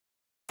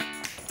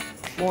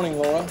Morning,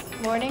 Laura.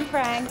 Morning,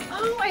 Frank.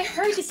 Oh, I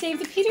heard you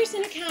saved the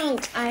Peterson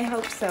account. I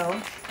hope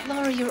so.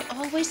 Laura, you're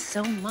always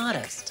so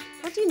modest.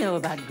 What do you know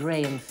about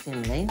Graham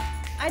Finley?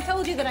 I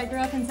told you that I grew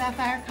up in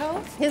Sapphire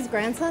Cove. His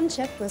grandson,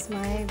 Chip, was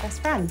my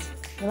best friend.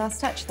 We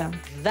lost touch, though.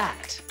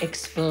 That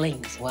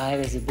explains why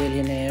there's a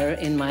billionaire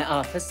in my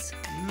office.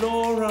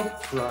 Laura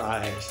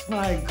Price.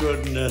 My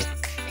goodness.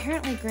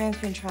 Apparently, Graham's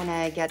been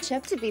trying to get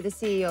Chip to be the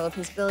CEO of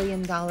his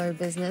billion-dollar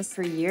business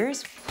for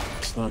years.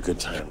 It's not a good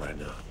time right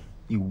now.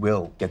 You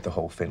will get the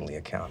whole Finley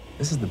account.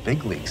 This is the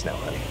big leagues now,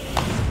 honey.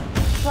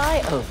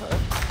 Fly over,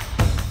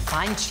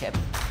 find Chip,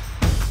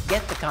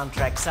 get the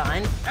contract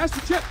signed. Ask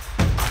for Chip.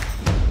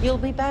 You'll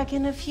be back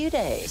in a few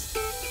days.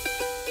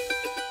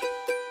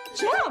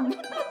 Jim,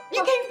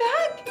 you came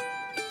back?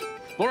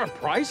 Laura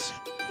Price?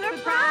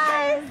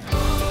 Surprise!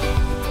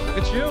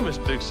 It's you, Miss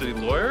Big City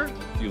Lawyer.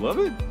 Do you love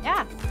it?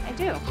 Yeah, I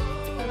do.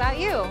 What about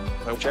you?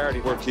 My charity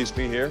work keeps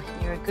me here.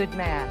 You're a good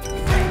man.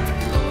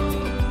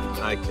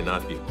 I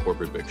cannot be a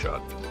corporate big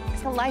shot.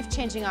 It's a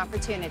life-changing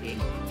opportunity.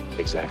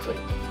 Exactly.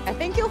 I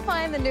think you'll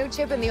find the new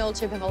Chip and the old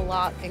Chip have a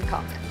lot in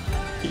common.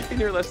 You've been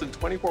here less than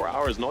 24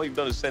 hours, and all you've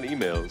done is send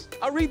emails.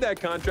 I'll read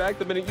that contract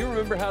the minute you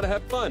remember how to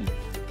have fun.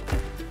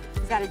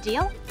 Is that a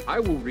deal? I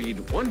will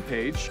read one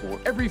page for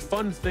every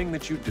fun thing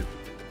that you do.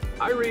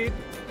 I read,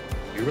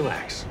 you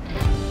relax.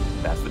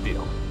 That's the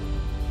deal.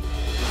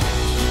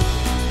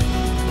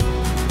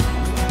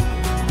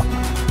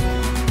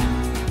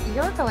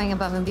 You're going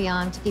above and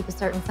beyond to keep a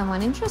certain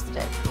someone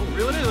interested. Oh,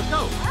 reel it in, let's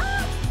go.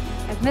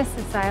 I've missed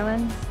this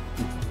island.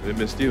 I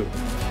missed you.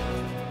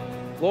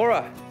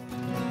 Laura.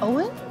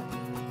 Owen?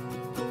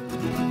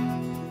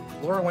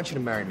 Laura, I want you to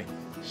marry me.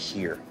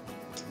 Here.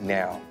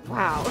 Now.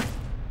 Wow. Do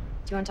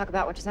you want to talk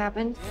about what just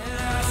happened?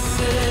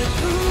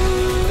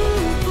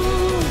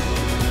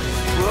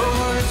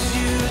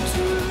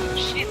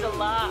 She's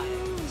alive.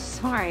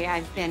 Sorry,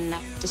 I've been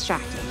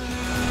distracted.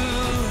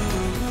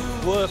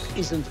 Work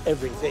isn't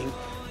everything.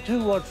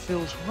 Do what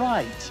feels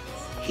right.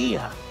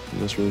 Here. You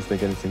must really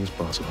think anything's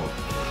possible.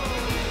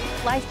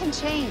 Life can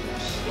change.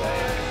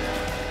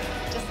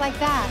 Just like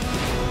that.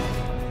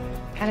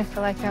 Kind of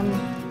feel like I'm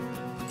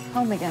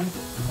home again.